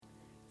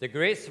The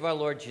grace of our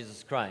Lord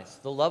Jesus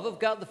Christ, the love of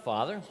God the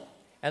Father,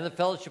 and the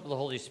fellowship of the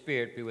Holy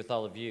Spirit be with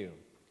all of you.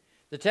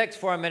 The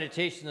text for our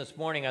meditation this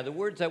morning are the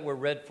words that were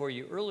read for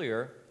you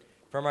earlier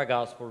from our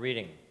gospel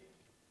reading.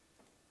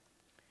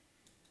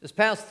 This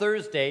past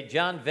Thursday,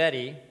 John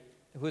Vetti,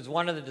 who is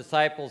one of the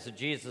disciples of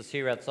Jesus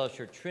here at South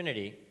Shore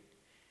Trinity,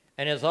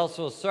 and is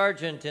also a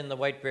sergeant in the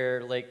White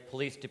Bear Lake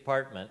Police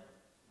Department,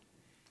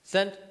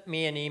 sent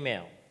me an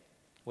email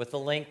with a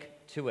link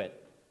to it.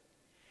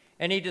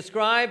 And he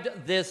described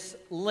this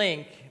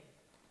link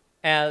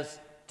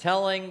as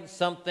telling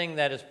something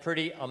that is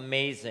pretty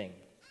amazing.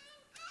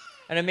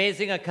 An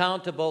amazing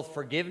account of both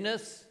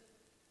forgiveness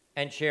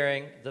and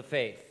sharing the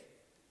faith.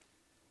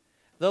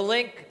 The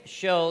link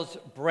shows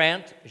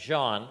Brant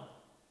Jean,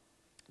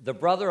 the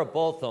brother of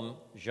Botham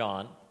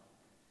Jean,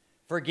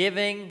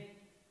 forgiving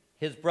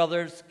his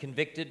brother's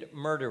convicted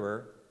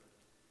murderer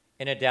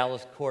in a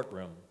Dallas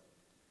courtroom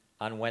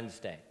on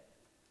Wednesday.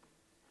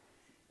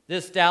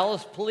 This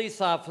Dallas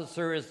police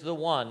officer is the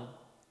one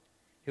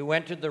who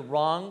entered the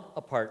wrong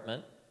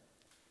apartment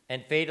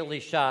and fatally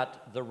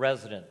shot the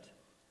resident,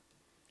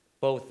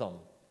 Botham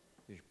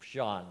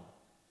Jean.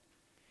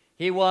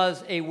 He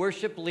was a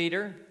worship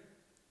leader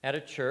at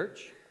a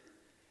church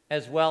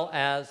as well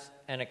as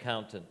an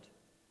accountant.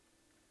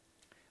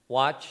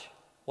 Watch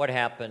what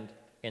happened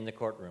in the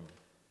courtroom.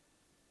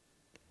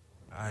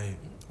 I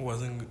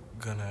wasn't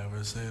gonna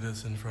ever say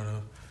this in front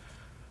of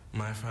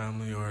my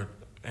family or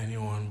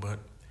anyone, but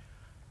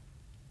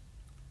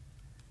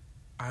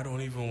I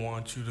don't even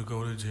want you to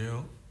go to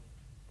jail.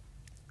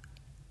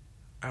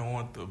 I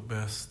want the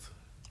best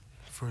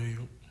for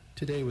you.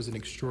 Today was an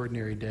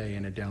extraordinary day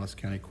in a Dallas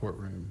County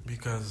courtroom.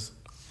 Because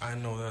I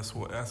know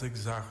that's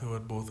exactly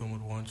what both of them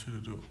would want you to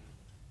do.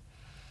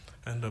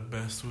 And the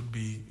best would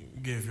be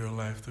give your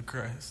life to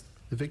Christ.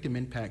 The victim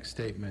impact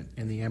statement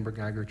in the Amber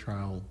Geiger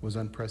trial was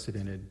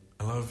unprecedented.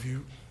 I love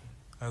you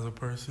as a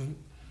person.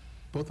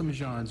 Botham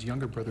Jean's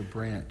younger brother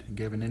Brant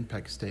gave an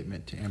impact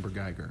statement to Amber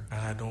Geiger.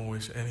 And I don't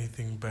wish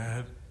anything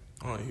bad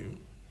on you.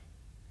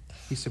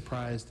 He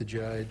surprised the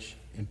judge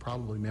and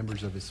probably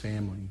members of his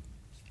family.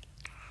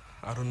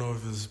 I don't know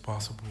if this is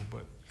possible,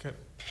 but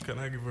can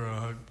I give her a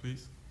hug,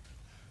 please?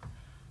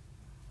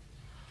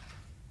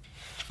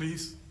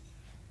 Please?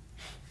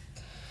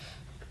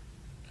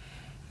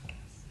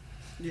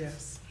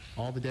 Yes.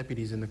 All the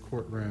deputies in the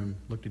courtroom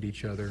looked at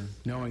each other,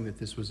 knowing that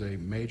this was a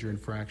major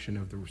infraction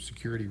of the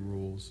security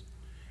rules.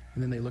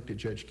 And then they looked at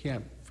Judge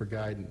Kemp for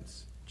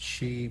guidance.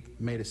 She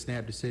made a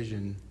snap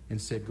decision and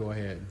said, go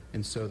ahead.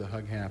 And so the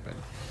hug happened.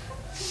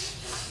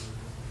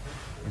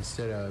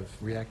 Instead of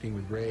reacting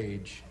with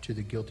rage to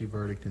the guilty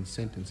verdict and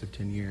sentence of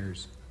 10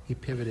 years, he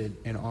pivoted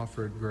and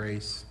offered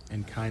grace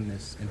and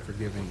kindness and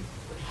forgiving.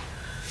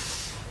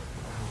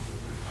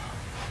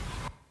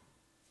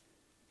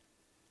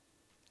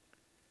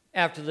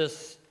 After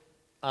this,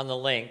 on the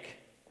link,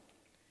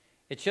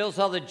 it shows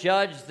how the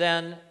judge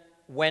then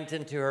went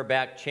into her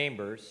back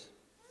chambers,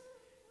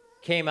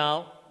 came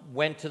out,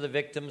 went to the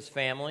victim's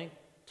family,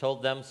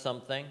 told them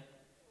something,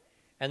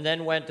 and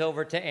then went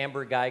over to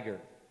Amber Geiger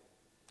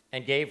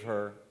and gave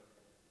her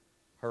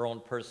her own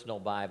personal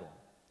Bible.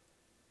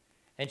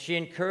 And she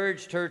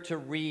encouraged her to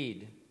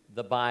read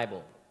the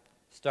Bible,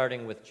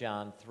 starting with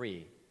John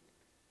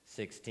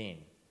 3:16.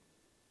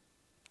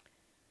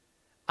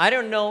 I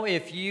don't know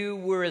if you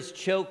were as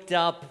choked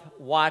up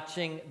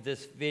watching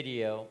this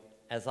video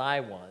as I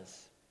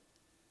was,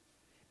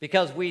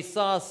 because we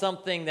saw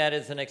something that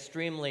is an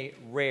extremely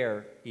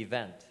rare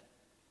event.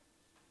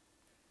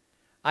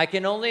 I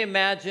can only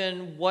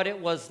imagine what it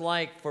was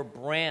like for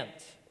Brant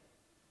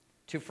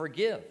to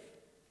forgive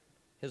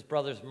his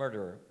brother's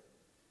murderer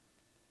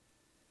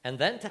and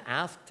then to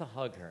ask to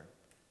hug her.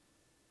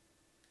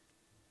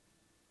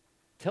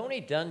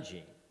 Tony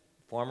Dungy,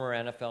 former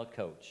NFL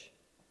coach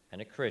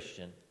and a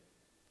Christian,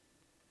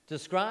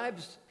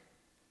 describes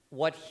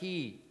what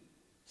he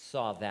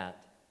saw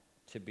that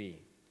to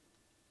be.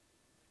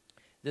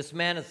 This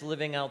man is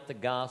living out the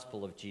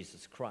gospel of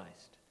Jesus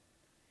Christ,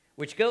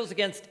 which goes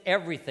against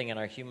everything in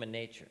our human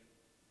nature.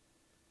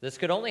 This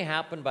could only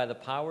happen by the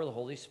power of the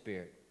Holy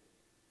Spirit,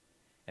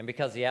 and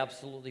because he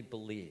absolutely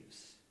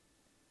believes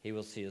he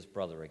will see his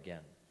brother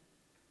again.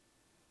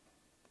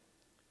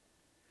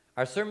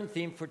 Our sermon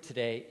theme for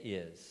today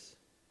is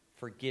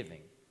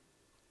forgiving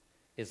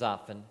is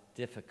often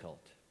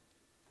difficult,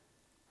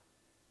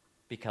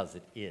 because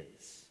it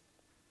is.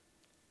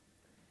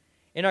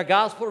 In our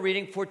gospel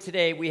reading for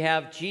today, we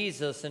have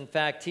Jesus, in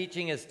fact,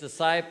 teaching his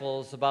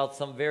disciples about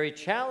some very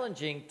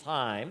challenging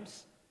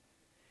times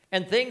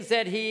and things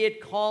that he had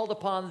called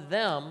upon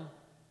them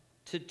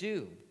to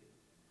do.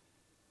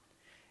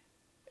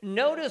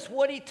 Notice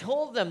what he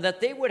told them, that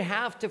they would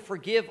have to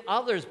forgive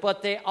others,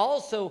 but they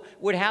also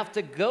would have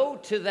to go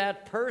to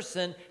that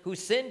person who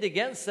sinned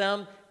against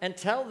them and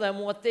tell them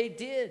what they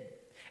did.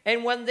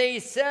 And when they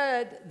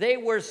said they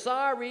were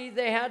sorry,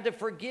 they had to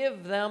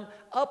forgive them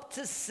up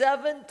to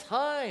 7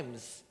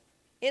 times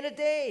in a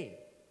day.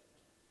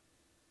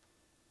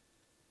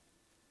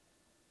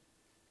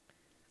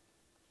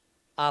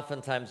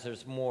 Oftentimes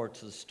there's more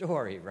to the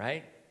story,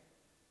 right?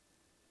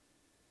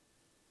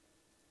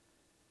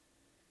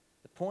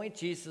 point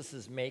Jesus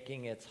is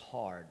making, it's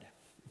hard.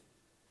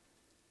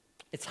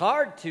 It's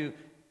hard to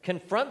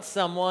confront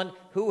someone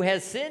who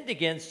has sinned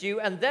against you,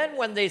 and then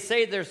when they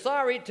say they're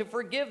sorry, to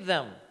forgive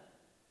them.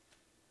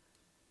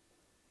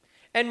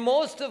 And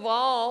most of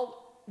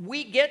all,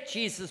 we get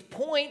Jesus'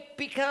 point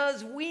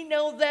because we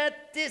know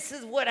that this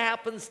is what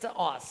happens to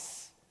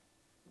us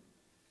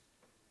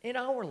in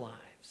our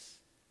lives.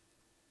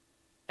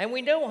 And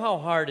we know how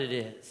hard it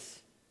is.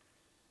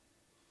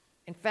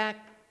 In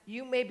fact,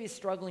 you may be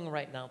struggling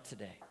right now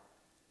today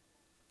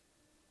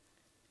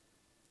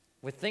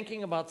with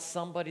thinking about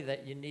somebody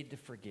that you need to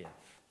forgive.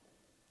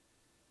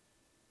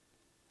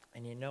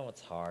 And you know it's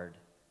hard.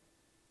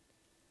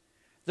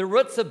 The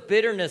roots of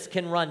bitterness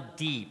can run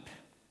deep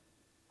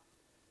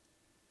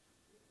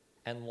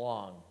and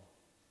long,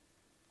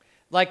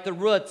 like the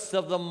roots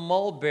of the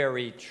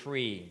mulberry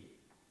tree,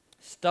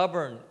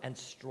 stubborn and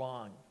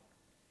strong.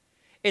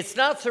 It's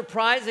not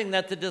surprising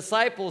that the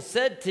disciples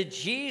said to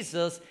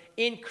Jesus,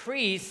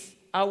 "Increase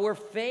our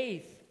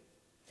faith."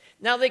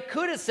 Now, they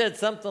could have said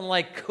something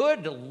like,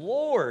 "Good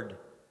Lord,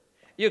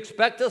 you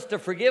expect us to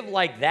forgive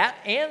like that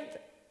and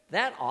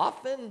that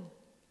often?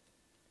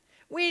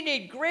 We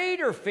need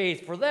greater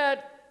faith for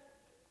that.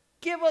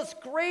 Give us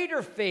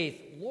greater faith,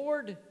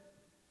 Lord."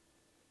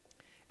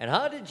 And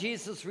how did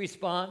Jesus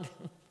respond?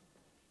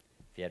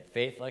 If you had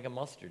faith like a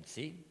mustard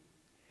seed,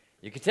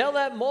 you could tell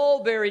that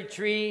mulberry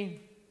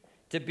tree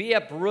to be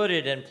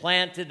uprooted and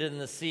planted in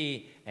the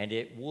sea, and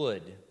it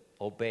would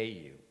obey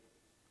you.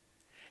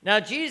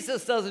 Now,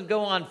 Jesus doesn't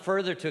go on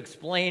further to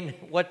explain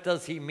what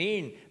does he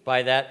mean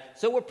by that,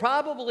 so we're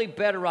probably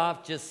better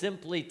off just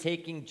simply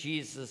taking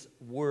Jesus'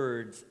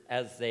 words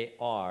as they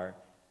are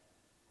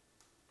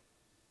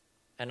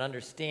and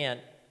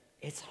understand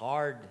it's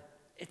hard,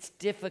 it's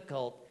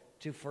difficult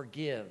to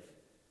forgive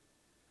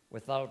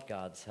without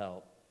God's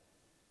help.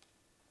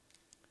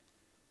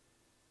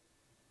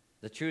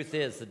 The truth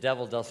is, the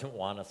devil doesn't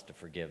want us to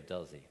forgive,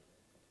 does he?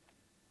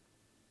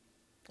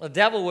 The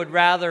devil would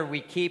rather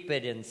we keep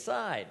it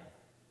inside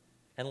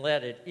and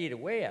let it eat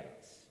away at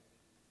us.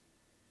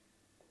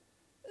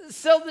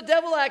 So the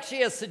devil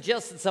actually has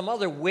suggested some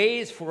other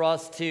ways for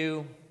us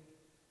to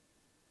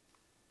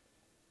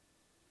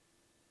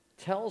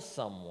tell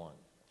someone,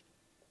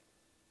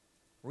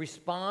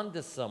 respond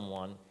to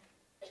someone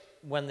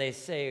when they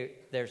say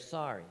they're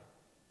sorry.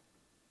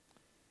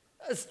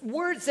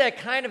 Words that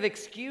kind of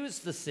excuse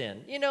the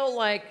sin. You know,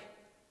 like,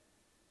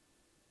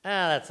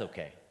 that's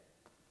okay.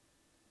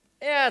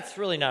 Yeah, it's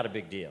really not a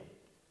big deal.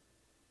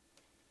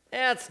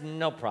 That's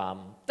no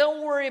problem.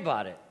 Don't worry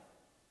about it.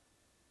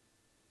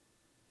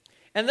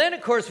 And then,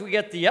 of course, we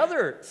get the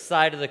other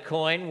side of the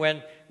coin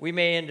when we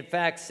may, in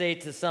fact, say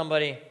to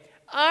somebody,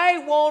 "I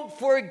won't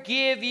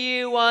forgive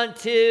you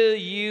until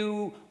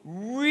you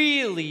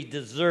really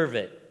deserve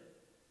it.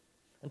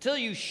 Until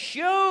you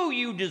show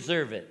you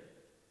deserve it.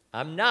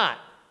 I'm not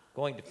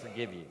going to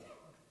forgive you."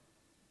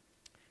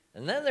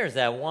 And then there's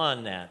that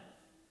one that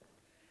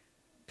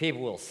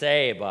people will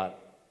say about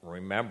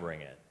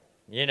remembering it.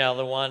 You know,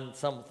 the one,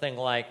 something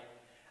like,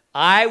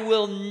 "I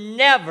will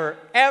never,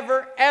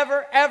 ever,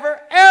 ever,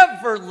 ever,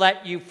 ever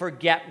let you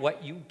forget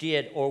what you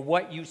did or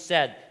what you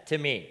said to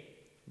me.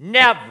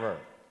 Never."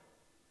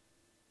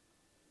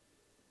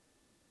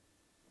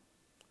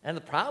 And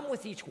the problem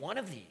with each one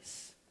of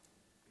these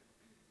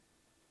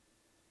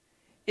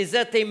is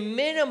that they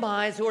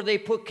minimize or they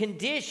put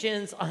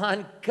conditions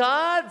on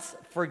God's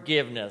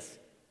forgiveness.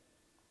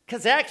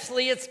 Because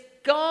actually it's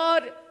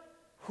God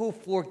who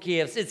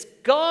forgives. It's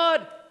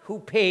God who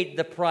paid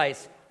the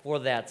price for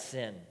that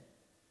sin.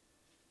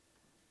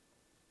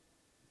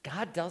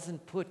 God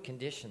doesn't put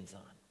conditions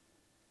on.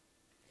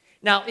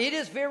 Now, it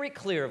is very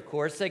clear, of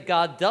course, that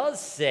God does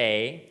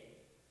say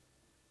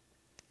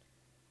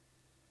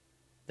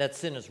that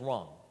sin is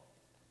wrong.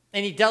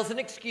 And he doesn't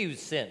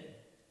excuse sin.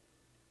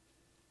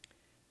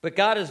 But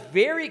God is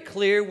very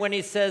clear when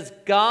he says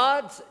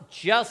God's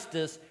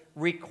justice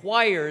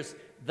requires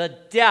the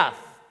death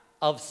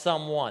of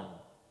someone.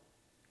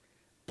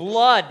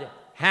 Blood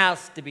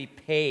has to be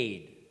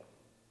paid.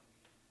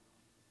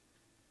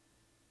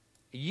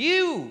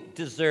 You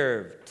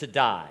deserve to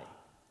die.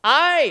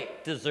 I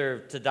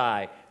deserve to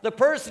die. The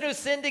person who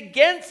sinned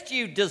against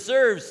you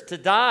deserves to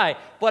die.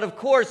 But of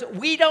course,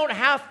 we don't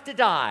have to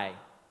die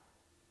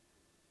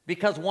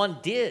because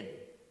one did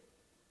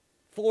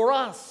for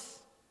us.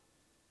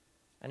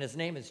 And his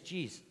name is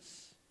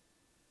Jesus.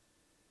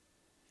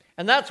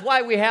 And that's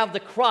why we have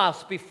the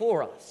cross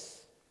before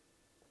us,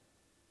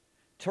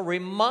 to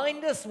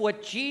remind us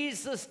what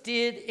Jesus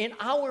did in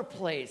our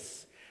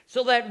place,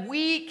 so that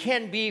we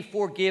can be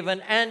forgiven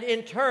and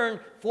in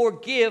turn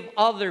forgive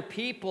other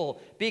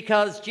people,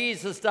 because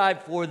Jesus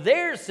died for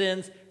their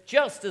sins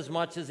just as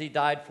much as he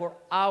died for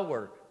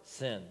our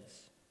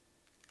sins.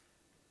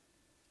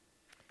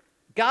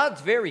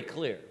 God's very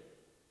clear.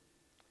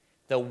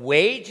 The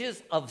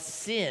wages of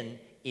sin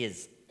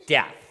is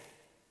death.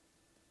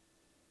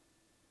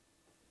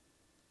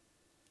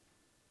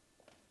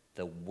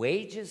 The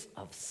wages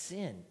of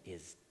sin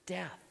is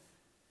death.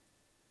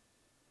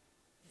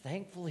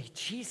 Thankfully,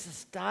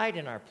 Jesus died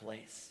in our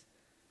place.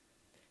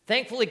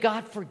 Thankfully,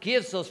 God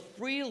forgives us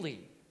freely.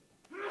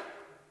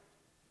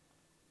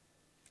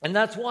 And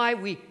that's why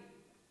we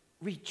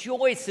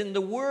rejoice in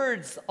the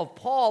words of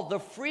Paul. The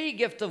free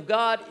gift of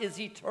God is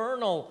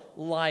eternal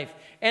life.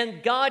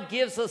 And God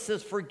gives us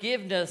his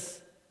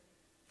forgiveness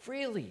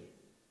freely,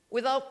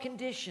 without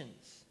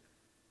conditions.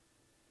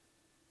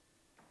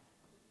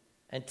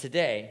 And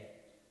today,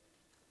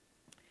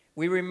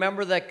 we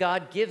remember that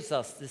God gives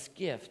us this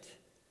gift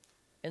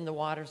in the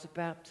waters of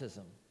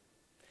baptism.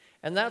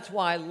 And that's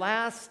why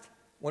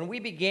when we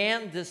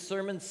began this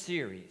sermon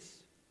series,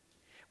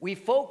 we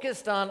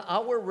focused on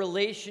our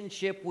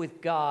relationship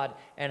with God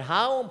and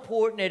how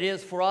important it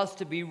is for us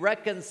to be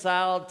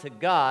reconciled to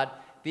God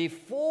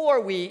before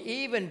we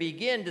even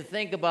begin to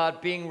think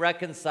about being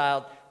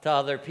reconciled to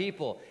other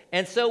people.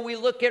 And so we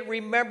look at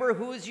remember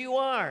whose you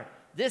are.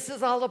 This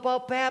is all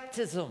about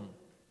baptism.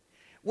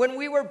 When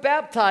we were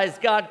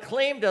baptized, God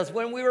claimed us.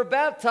 When we were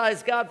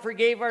baptized, God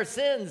forgave our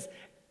sins.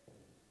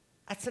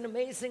 That's an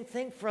amazing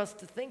thing for us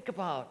to think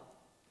about.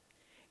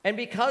 And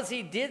because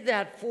he did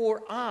that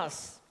for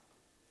us,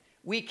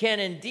 we can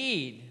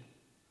indeed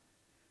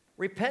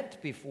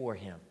repent before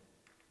him.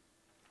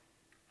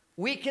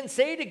 We can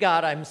say to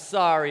God, I'm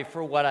sorry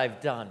for what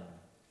I've done.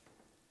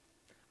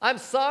 I'm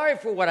sorry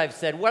for what I've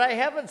said, what I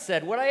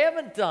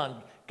haven't done.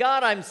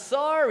 God, I'm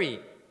sorry.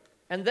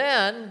 And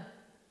then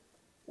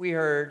we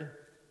heard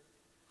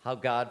how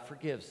God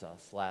forgives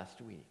us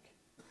last week.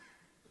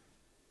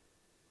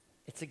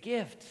 It's a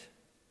gift.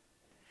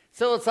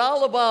 So it's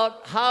all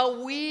about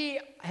how we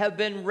have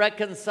been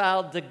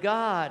reconciled to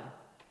God.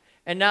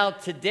 And now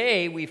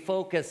today we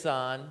focus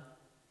on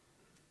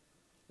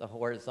the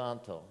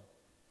horizontal.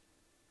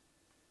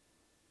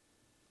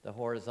 The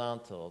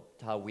horizontal,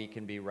 how we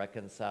can be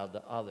reconciled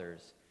to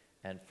others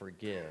and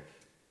forgive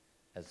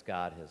as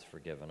God has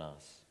forgiven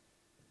us.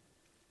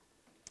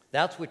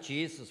 That's what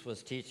Jesus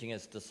was teaching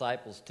his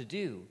disciples to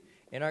do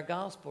in our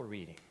gospel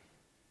reading.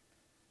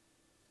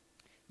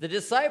 The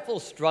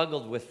disciples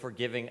struggled with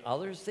forgiving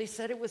others. They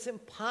said it was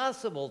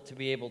impossible to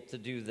be able to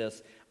do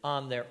this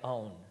on their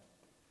own.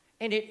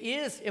 And it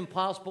is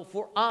impossible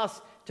for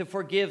us to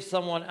forgive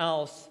someone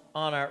else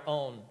on our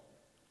own.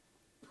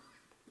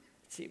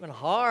 It's even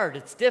hard.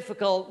 It's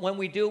difficult when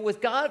we do it with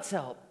God's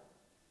help.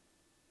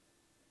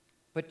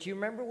 But do you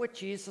remember what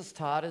Jesus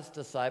taught his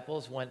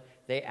disciples when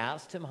they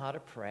asked him how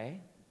to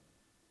pray?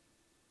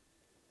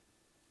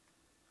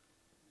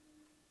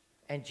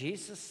 And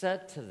Jesus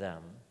said to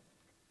them,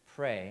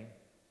 pray,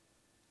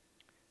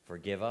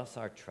 forgive us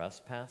our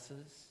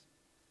trespasses,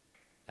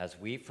 as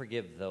we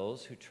forgive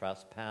those who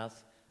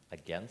trespass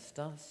against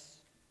us.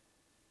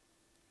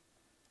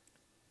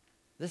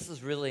 This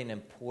is really an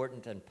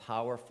important and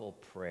powerful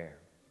prayer.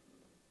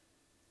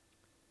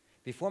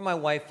 Before my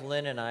wife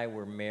Lynn and I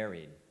were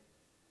married,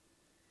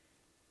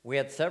 we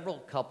had several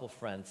couple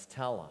friends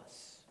tell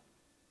us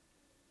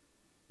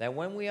that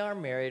when we are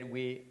married,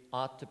 we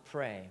ought to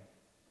pray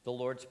the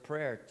Lord's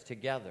Prayer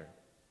together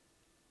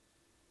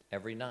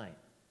every night.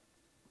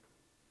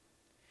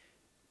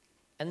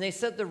 And they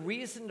said the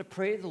reason to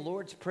pray the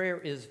Lord's Prayer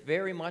is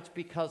very much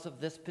because of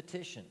this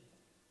petition.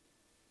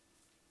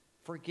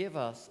 Forgive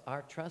us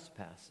our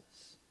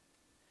trespasses,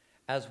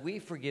 as we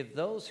forgive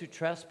those who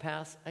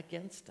trespass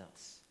against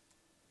us.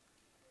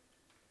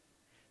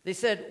 They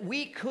said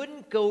we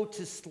couldn't go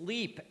to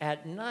sleep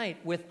at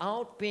night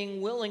without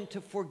being willing to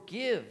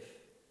forgive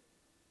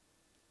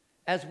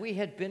as we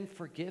had been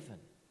forgiven.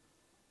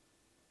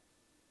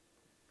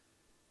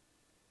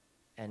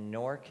 And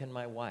nor can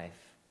my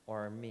wife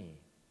or me.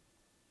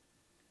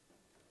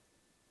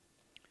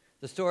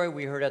 The story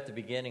we heard at the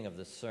beginning of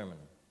this sermon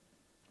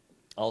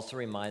also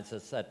reminds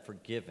us that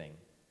forgiving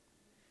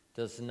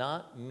does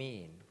not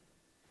mean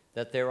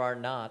that there are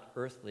not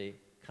earthly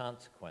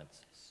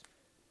consequences.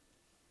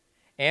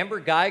 Amber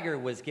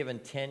Gehrke was given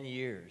 10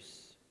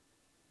 years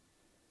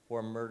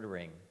for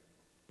murdering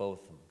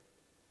Botham.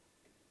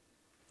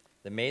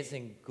 The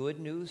amazing good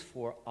news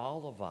for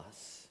all of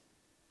us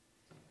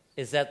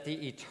is that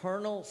the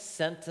eternal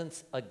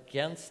sentence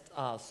against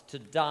us to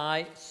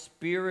die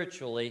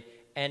spiritually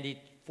and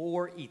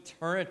for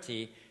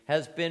eternity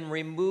has been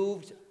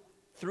removed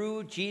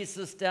through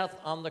Jesus' death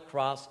on the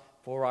cross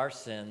for our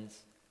sins,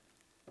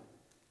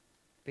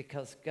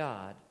 because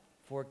God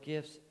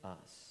forgives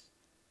us.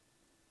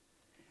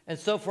 And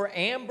so for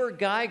Amber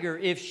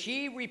Gehrke, if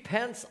she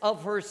repents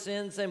of her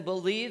sins and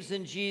believes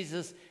in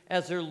Jesus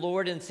as her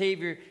Lord and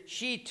Savior,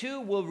 she too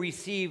will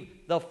receive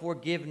the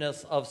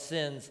forgiveness of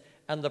sins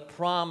and the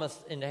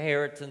promised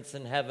inheritance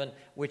in heaven,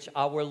 which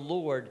our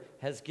Lord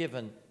has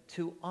given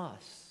to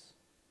us.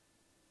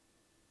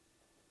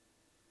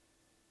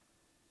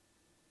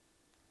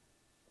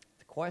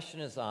 The question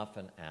is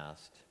often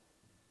asked,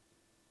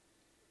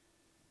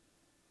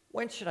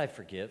 when should I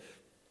forgive?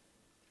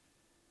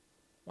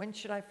 When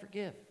should I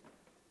forgive?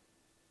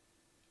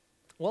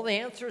 Well, the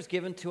answer is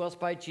given to us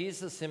by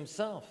Jesus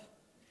himself.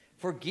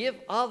 Forgive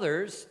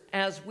others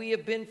as we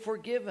have been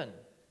forgiven.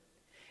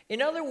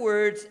 In other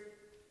words,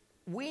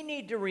 we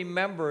need to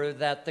remember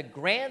that the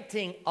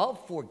granting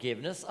of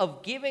forgiveness,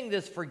 of giving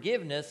this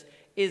forgiveness,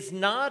 is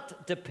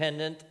not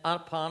dependent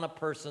upon a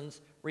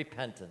person's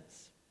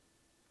repentance.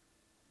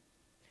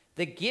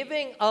 The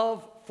giving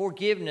of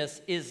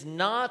forgiveness is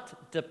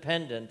not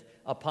dependent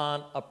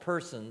upon a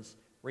person's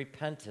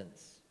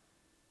repentance.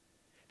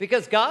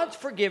 Because God's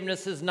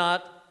forgiveness is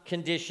not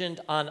conditioned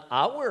on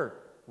our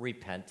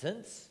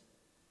repentance.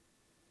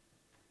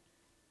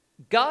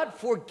 God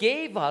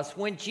forgave us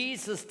when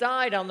Jesus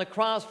died on the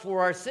cross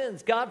for our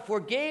sins. God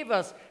forgave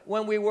us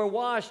when we were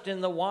washed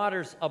in the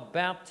waters of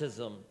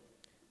baptism.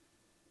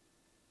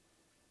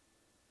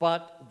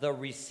 But the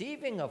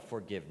receiving of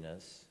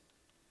forgiveness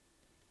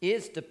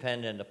is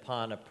dependent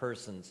upon a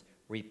person's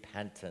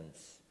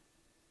repentance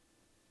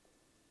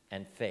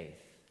and faith.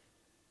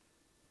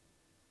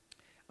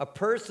 A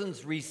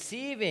person's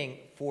receiving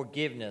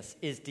forgiveness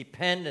is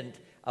dependent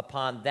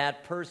upon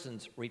that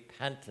person's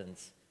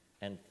repentance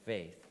and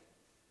faith.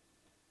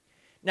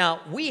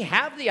 Now, we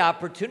have the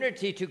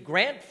opportunity to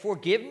grant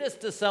forgiveness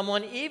to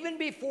someone even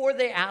before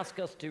they ask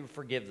us to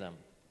forgive them.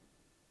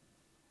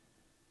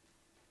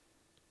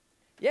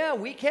 Yeah,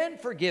 we can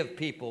forgive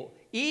people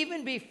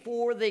even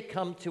before they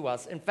come to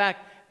us. In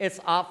fact, it's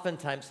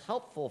oftentimes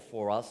helpful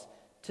for us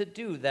to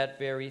do that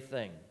very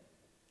thing.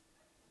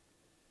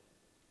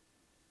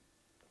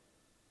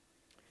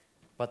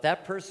 But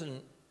that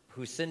person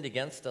who sinned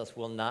against us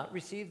will not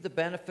receive the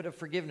benefit of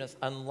forgiveness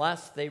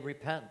unless they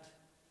repent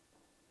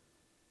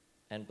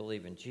and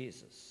believe in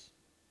Jesus.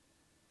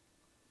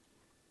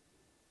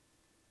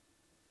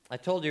 I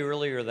told you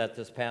earlier that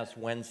this past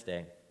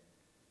Wednesday,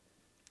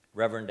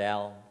 Reverend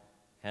Al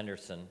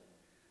Henderson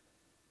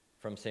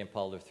from St.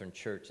 Paul Lutheran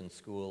Church and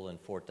School in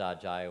Fort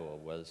Dodge, Iowa,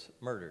 was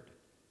murdered.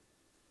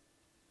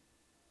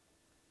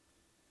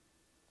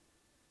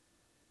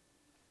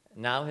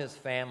 Now his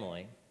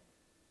family,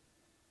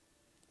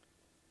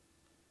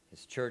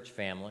 his church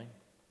family,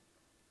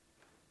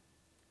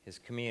 his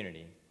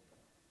community,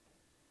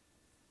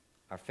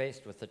 are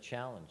faced with a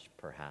challenge,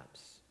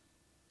 perhaps.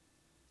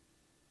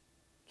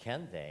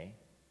 Can they,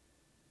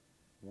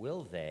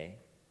 will they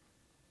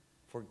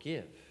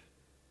forgive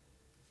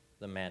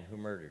the man who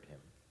murdered him?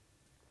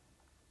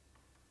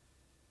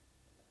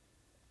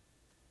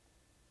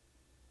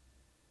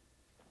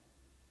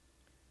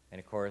 And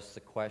of course, the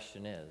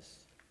question is,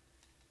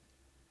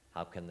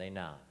 how can they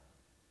not?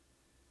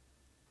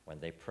 When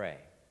they pray,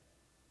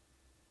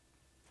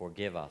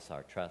 forgive us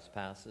our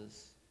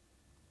trespasses,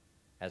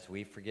 as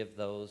we forgive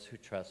those who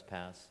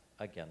trespass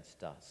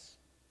against us.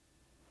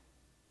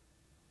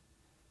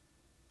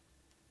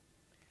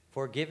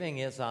 Forgiving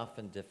is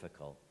often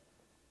difficult,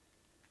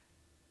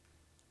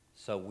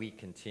 so we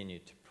continue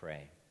to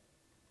pray.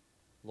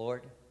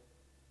 Lord,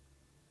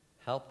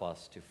 help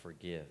us to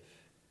forgive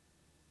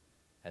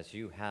as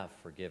you have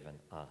forgiven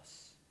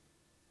us.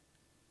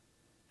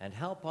 And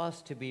help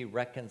us to be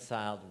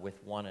reconciled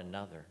with one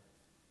another,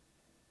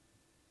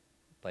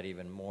 but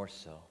even more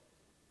so,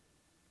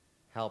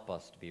 help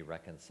us to be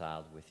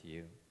reconciled with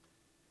you.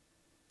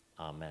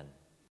 Amen.